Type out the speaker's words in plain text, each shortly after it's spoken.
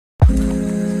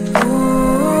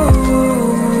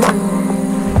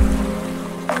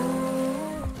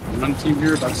team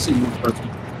here. I see one person.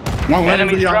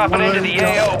 Enemies dropping into the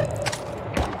AO.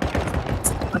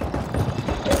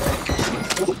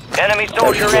 Enemy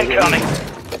soldier incoming.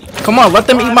 Come on, let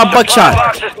them eat my buckshot.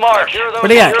 Where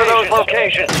they at?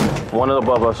 One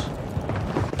above us.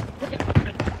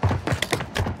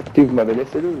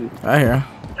 Right here.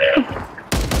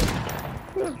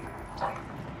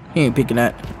 He ain't picking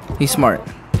that. He's smart.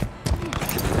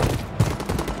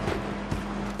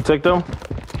 Take them.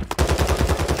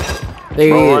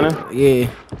 They, running? yeah.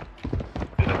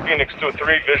 Phoenix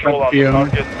 2-3 visual on the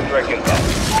target. Strike inbound.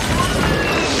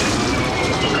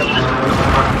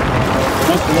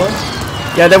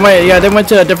 Yeah, they went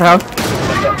to a different house.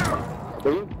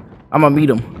 I'ma meet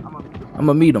him.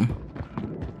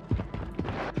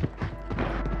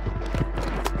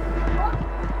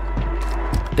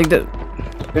 Think that.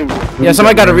 Yeah,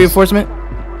 somebody got a reinforcement.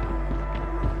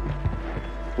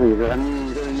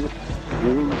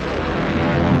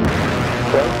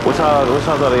 Which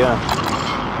house are they at?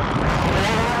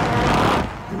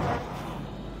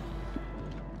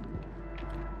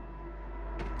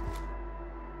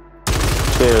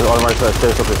 Stairs, on the right side,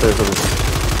 stairs something.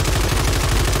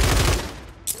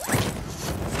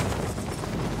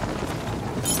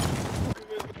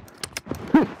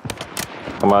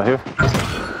 Come out here.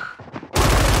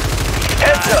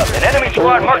 Heads up, an enemy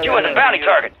squad marked you as a bounty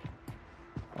target.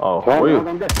 Oh, where are you?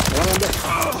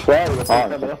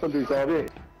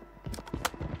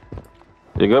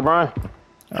 You good, Brian?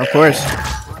 Of course.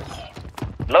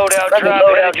 Loadout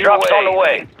drops on the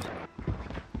way.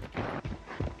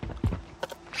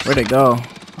 Where'd they go?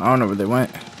 I don't know where they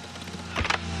went.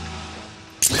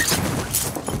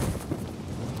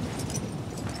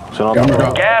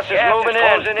 Gas is moving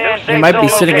in. They might be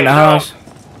sitting in the house.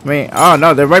 Wait, oh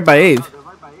no, they're right by Ave.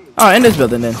 Oh, in this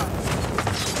building then.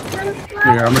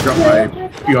 Yeah, I'm gonna drop my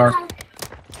PR.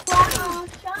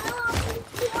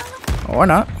 Or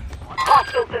not.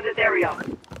 Hostiles in this area.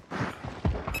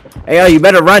 Hey, yo, you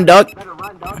better run, duck.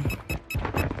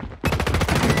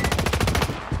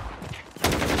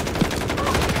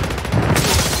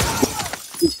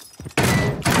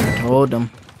 Hold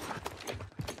them.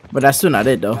 But that's still not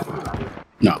it, though.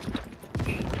 No.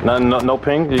 No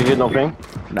ping? Did you get no ping?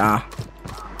 Nah.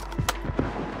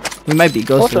 He might be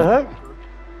ghosting. What the heck?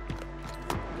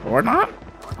 Or not?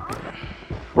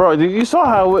 Bro, you saw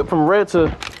how it went from red to...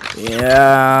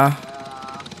 Yeah.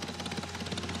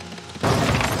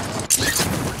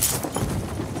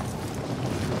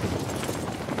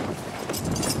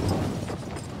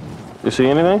 You see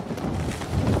anything?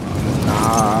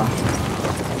 Nah.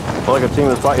 I feel like a team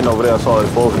is fighting over there. I saw an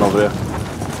explosion over there.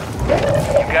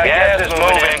 Gas is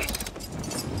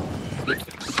moving.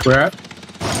 Where at?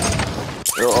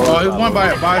 Oh, there's one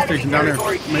by a buy station down there.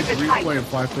 Make the replay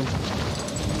of buy station.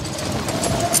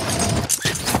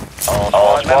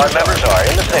 All squad members are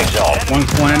in the safe zone.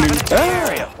 One's landing.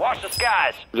 Area. Watch the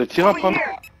skies.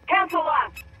 Cancel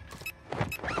that.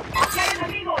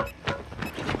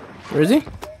 Where is he?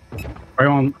 Right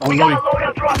on We got a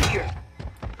loadout drop here.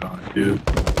 God, dude.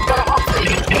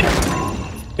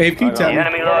 AP The tell me.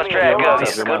 enemy lost track of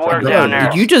you. Good work Yo, down there.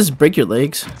 did you just break your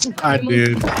legs? I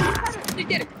did.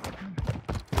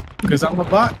 Because I'm a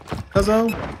bot.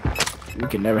 Cuzzo. We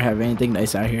can never have anything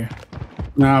nice out here.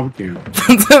 Nah, we can't.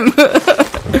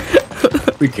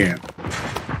 We can't.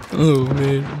 Oh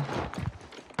man.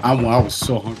 I was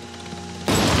so hungry.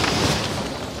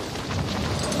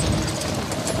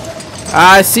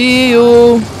 I see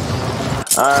you.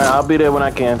 Alright, I'll be there when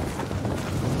I can.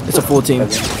 It's a full team.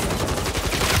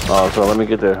 Oh, so let me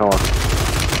get there. Hold on.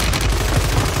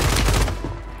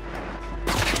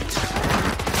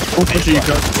 What you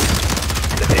got?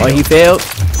 Oh, he failed.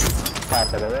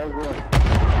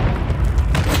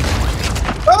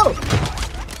 Oh!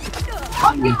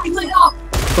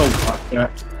 So yeah.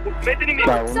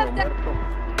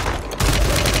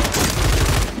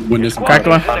 When this Cracked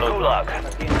one.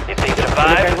 If they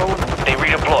survive, they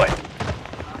redeploy.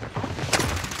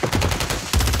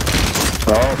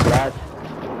 Oh, flash.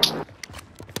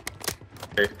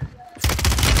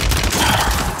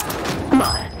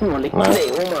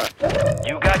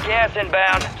 You got gas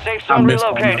inbound. Safe I zone missed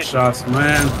all my relocated. shots,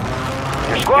 man.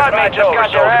 Your squad mate just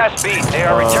got their ass beat. They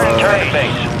are returning to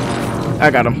base. I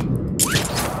got him.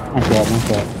 My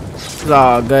fault. It's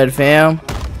all good, fam.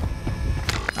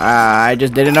 I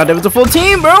just didn't know there was a full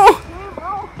team, bro.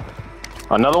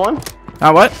 Another one?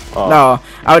 What? Oh. No,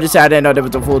 I would just say I didn't know there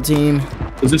was a full team.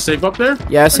 Is it safe up there?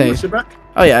 Yeah, it's Can you safe. sit back?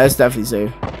 Oh yeah, it's definitely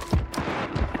safe.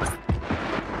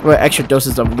 With extra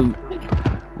doses of loot.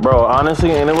 Bro,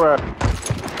 honestly, anywhere.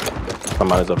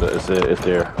 Somebody's up there. It's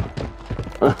there.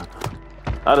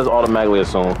 I just automatically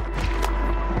assume.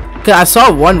 Cause I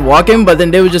saw one walking, but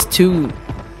then there was just two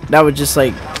that was just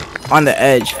like on the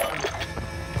edge.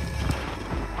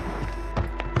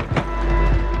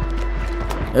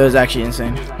 It was actually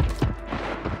insane.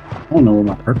 I don't know where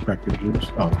my perk package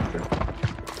is. Oh, okay.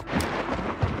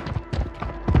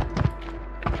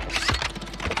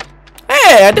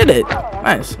 Hey, I did it.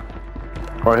 Nice.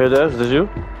 Right here, Des. Is you?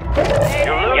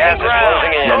 Gas is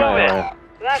closing in. No.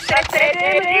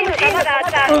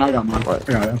 Oh, I got mine. Right.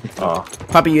 Yeah. Oh.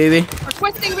 Poppy UAV.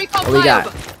 Requesting recon What we got?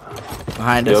 flyover.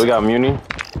 Behind Yeah, us. we got Muni.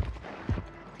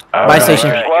 Buy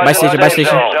station. Buy station. Buy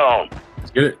station.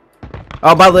 Let's get it.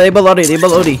 Oh, they below D. They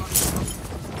below D.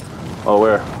 Oh,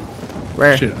 where?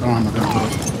 Where? Shit. Oh, I'm not gonna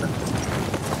do it.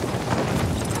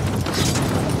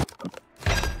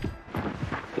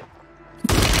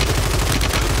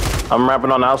 I'm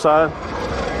rapping on the outside.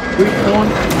 Where you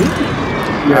going?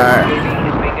 Alright.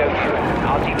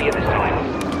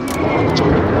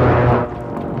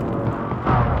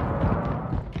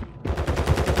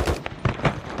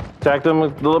 Attack them a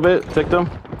little bit. Tick them.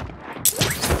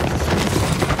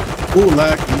 Ooh,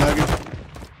 lag. I'm lagging.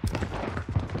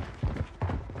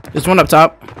 There's one up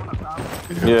top.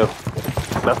 Yeah.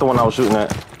 That's the one I was shooting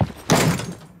at.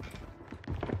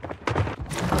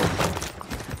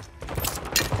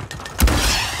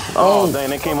 Oh, dang,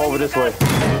 they came over this way.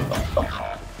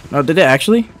 No, did it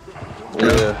actually?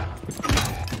 Yeah.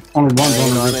 Only one's I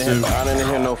on this didn't, too. I didn't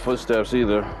hear no footsteps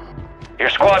either. Your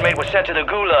squad mate was sent to the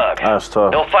gulag. That's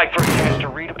tough. They'll fight for a chance to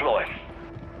redeploy.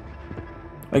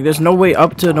 Like, there's no way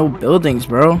up to no buildings,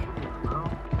 bro.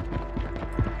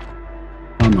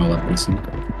 I don't know that listen.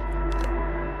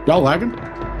 Y'all lagging?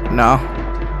 No.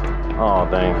 Oh,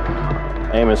 dang.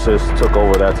 Aim assist took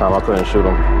over that time. I couldn't shoot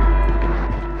him.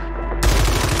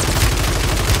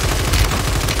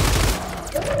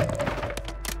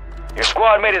 Your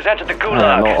squad mate has entered the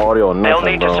gulag. Yeah, no audio, They'll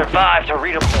nothing, need bro. to survive to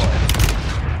redeploy.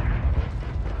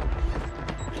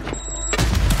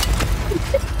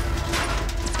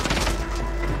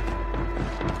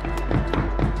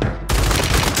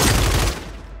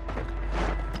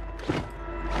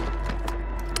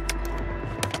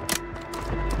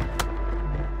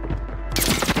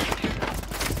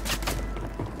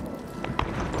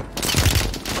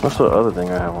 What's the other thing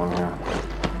I have on here?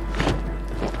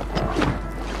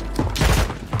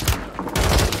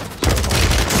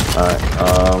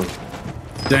 Alright,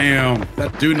 Damn.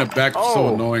 That dude in the back is so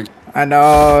Oh. annoying. I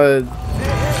know.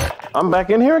 I'm back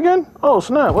in here again? Oh,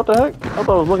 snap. What the heck? I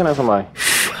thought I was looking at somebody.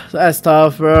 That's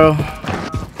tough, bro.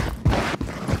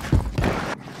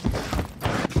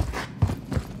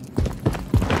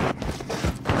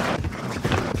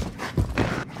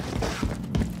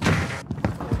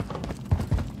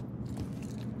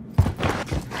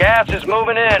 Gas is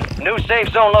moving in. New safe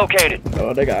zone located.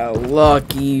 Oh, they got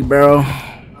lucky, bro.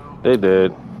 They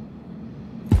did.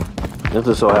 It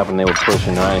just so happened they were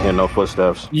pushing. I ain't hear no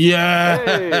footsteps. Yeah.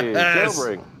 Hey,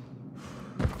 jailbreak.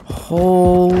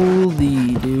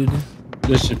 Holy, dude.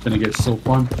 This shit finna get so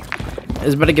fun.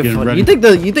 It's about to get Getting fun. ready.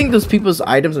 You think those people's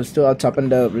items are still up top in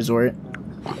the resort?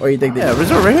 Or you think yeah,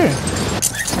 resort right here.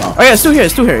 Oh yeah, it's still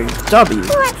here, W.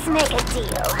 Let's make a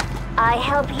deal. I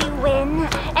help you win,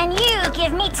 and you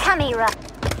give me tummy rub.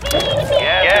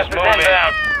 Gas moving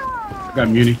out. I got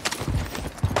Muni.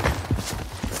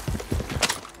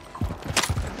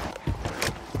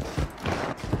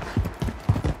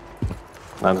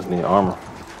 I just need armor.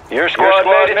 Your squad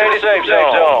made it to the safe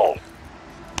zone.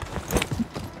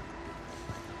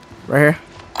 Right here.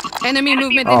 Enemy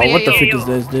movement in Oh, the what the AO. freak is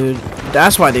this, dude?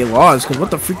 That's why they lost, cause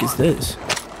what the freak is this?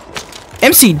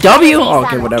 MCW? Oh,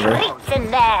 okay, whatever. Treats in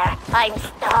there. I'm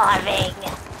starving.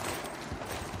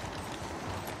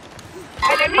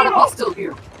 Enemy hostile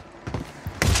here.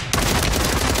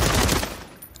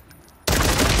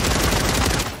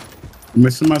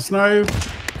 Missing my snipe.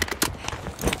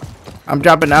 I'm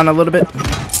dropping down a little bit.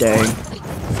 Dang.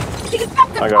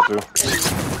 I got you.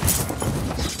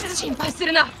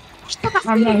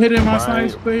 I'm not hitting my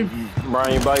snipes, babe.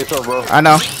 Brian, you by yourself, bro. I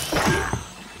know.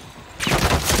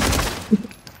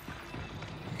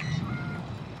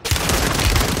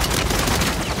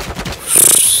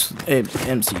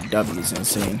 MCW is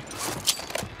insane.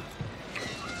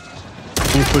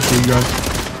 I'm pushing you guys.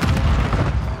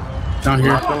 Down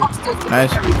here.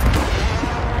 Nice.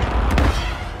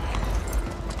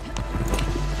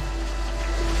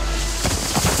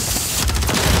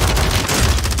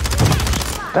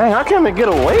 Dang, I can't even get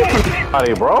away from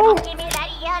somebody, bro. Give me that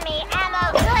yummy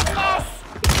ammo goodness.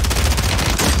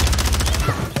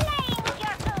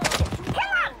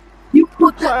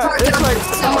 It's like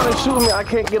somebody shooting me. I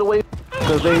can't get away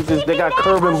because they got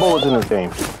curving bullets in this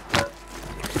game.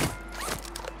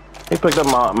 He picked up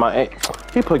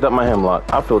he picked up my hemlock.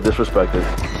 I feel disrespected.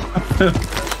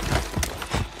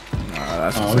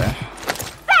 That's insane.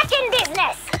 Back in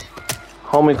business.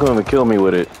 Homie couldn't even kill me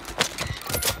with it.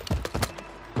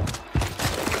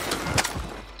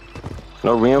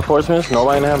 No reinforcements?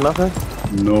 Nobody have nothing?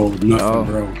 No, nothing,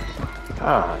 bro.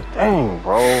 God dang,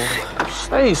 bro.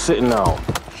 Stay sitting out.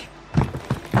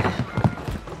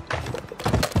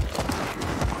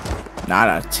 Not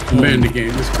a I've team. been in the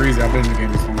game. It's crazy. I've been in the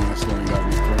game this long. I swear to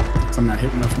God, bro. I'm not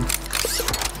hitting nothing.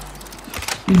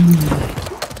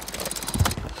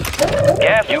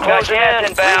 Gas, you got gas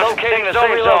inbound. Relocating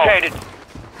the safe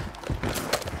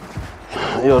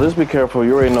zone. Yo, just be careful.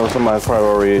 You already know somebody's probably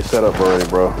already set up already,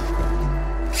 bro.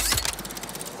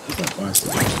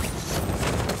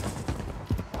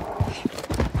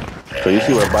 So you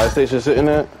see where buy station's sitting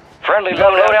at? Friendly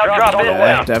loadout drop in.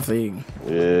 Yeah, definitely.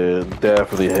 Yeah,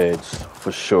 definitely heads.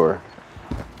 For sure.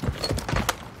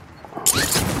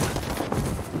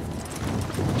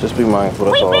 Just be mindful,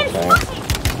 that's all I'm saying.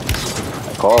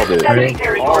 I called it. Enemy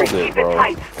territory. Called it, Keep it bro.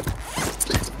 tight.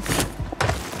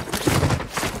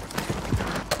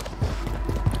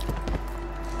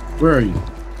 Where are you?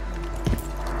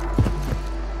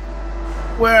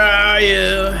 Where are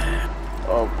you?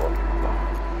 Oh,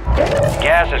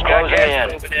 Gas is closing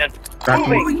in.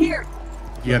 Moving here.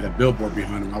 Yeah, that billboard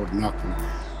behind him. I would have knocked him.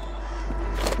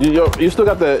 you still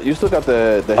got the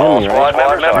All Hemi, squad right?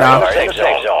 members are in the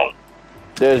safe zone.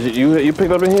 There's, you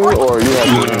picked up the Hemi or you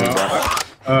have the Hemi, bro?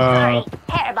 The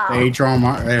Hairball. HRM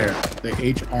there. The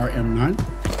HRM9.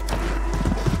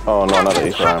 Oh no, not the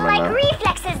Got some HRM, like man.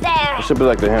 reflexes there. It should be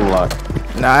like the Hemlock.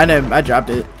 Nah, I didn't. I dropped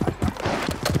it.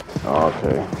 Oh,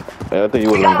 okay. Yeah, I think you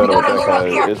would have been better with that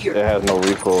because it has no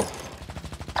recoil.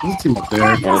 There's a team up there.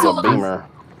 And it's a beamer.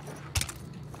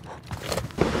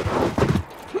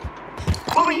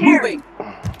 Moving.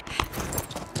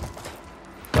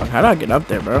 Fuck, how do I get up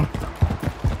there, bro?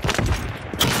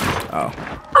 Oh.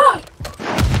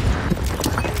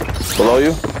 Below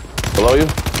you? Below you?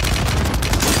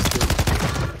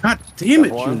 God damn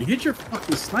it, June. Hit your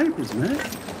fucking snipers, man.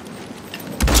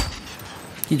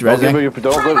 He's Don't give rezzing. it,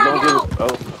 don't give it.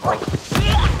 Oh.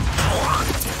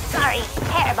 Sorry,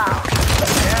 hairball.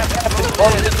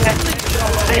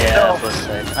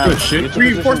 Good shit.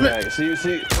 Reinforcement. See, you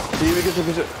get your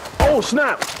position. Oh,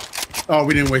 snap! Oh,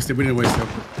 we didn't waste it. We didn't waste it.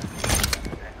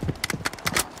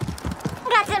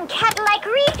 Got some cat-like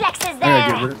reflexes I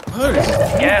gotta get there. rid of Hush.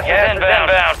 Gas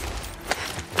inbound.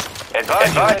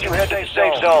 Advise you head to the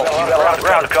safe zone. You got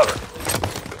ground cover.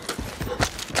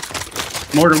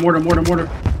 Mortar.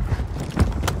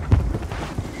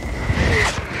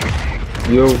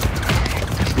 Yo.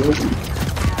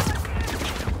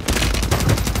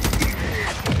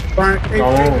 Fine.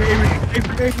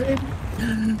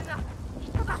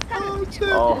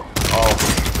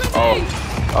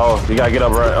 Oh, you gotta get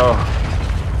up right. Oh.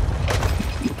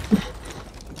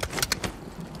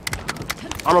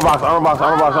 Armor box.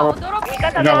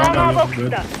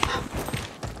 Good.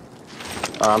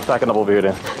 I'm stacking up over here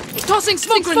then. Tossing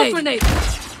smoke grenade. You hear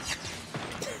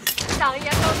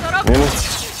me?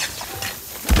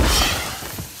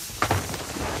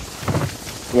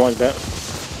 One that.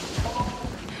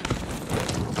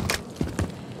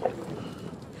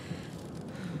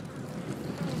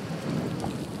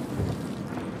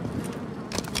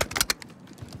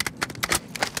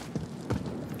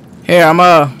 Here, I'm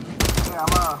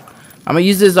gonna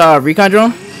use this recon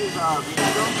drone.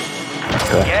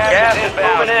 Gas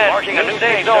inbound. Marking a new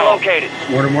safe zone located.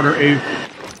 Mortar. A.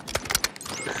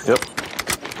 Yep.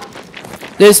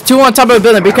 There's two on top of the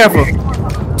building. Be careful.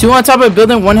 Two on top of the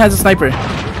building. One has a sniper.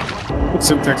 Put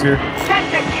Simtex here.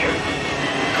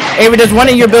 Avery, there's one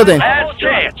in your building. Last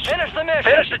chance. Finish the mission.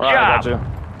 Finish the All right, I job. got you.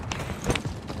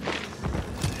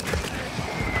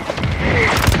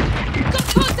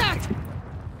 Contact.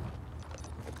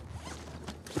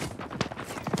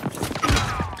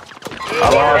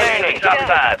 Remaining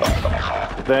outside.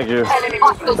 Thank you.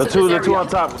 The two on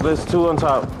top. There's two on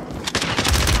top.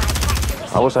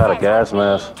 I wish I had a gas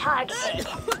mask. Targeted.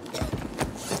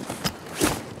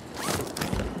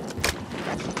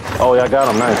 Oh yeah, I got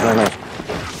him. Nice.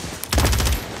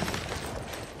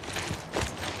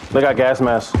 They got gas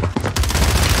masks.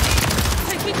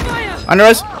 Taking fire. Under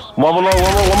us. One more.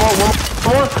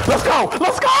 Let's go.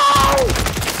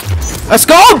 Let's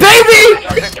go, baby!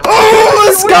 Oh,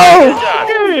 let's go!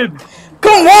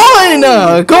 Come on!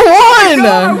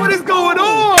 What is going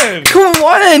on? Come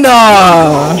on!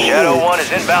 Shadow 1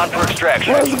 is inbound for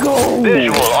extraction. Let's go!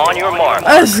 Visual on your mark.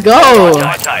 Let's go!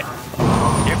 Tight.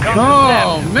 Here comes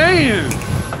Oh, man.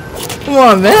 Come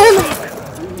on, man!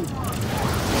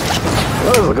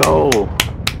 Let's go.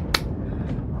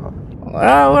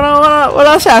 What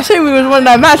else? I say we was winning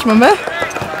that match, my man.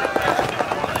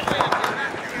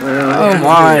 Oh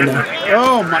my.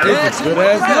 Oh my, it's a good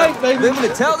ass night, baby. Living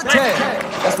to tell the tale.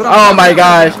 That's what Oh my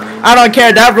gosh. I don't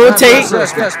care. That rotate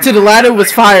to the ladder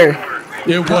was fire.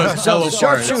 It was hella fire. It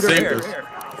Sharpshooter saved here. us.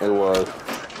 It was.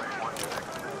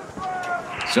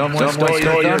 Someone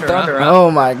stole your thunder, huh?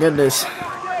 Oh my goodness.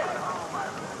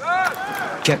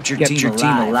 Kept your team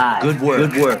alive. Good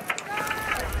work. Good work.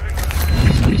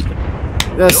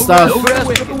 Good stuff.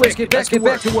 Let's get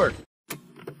back to work.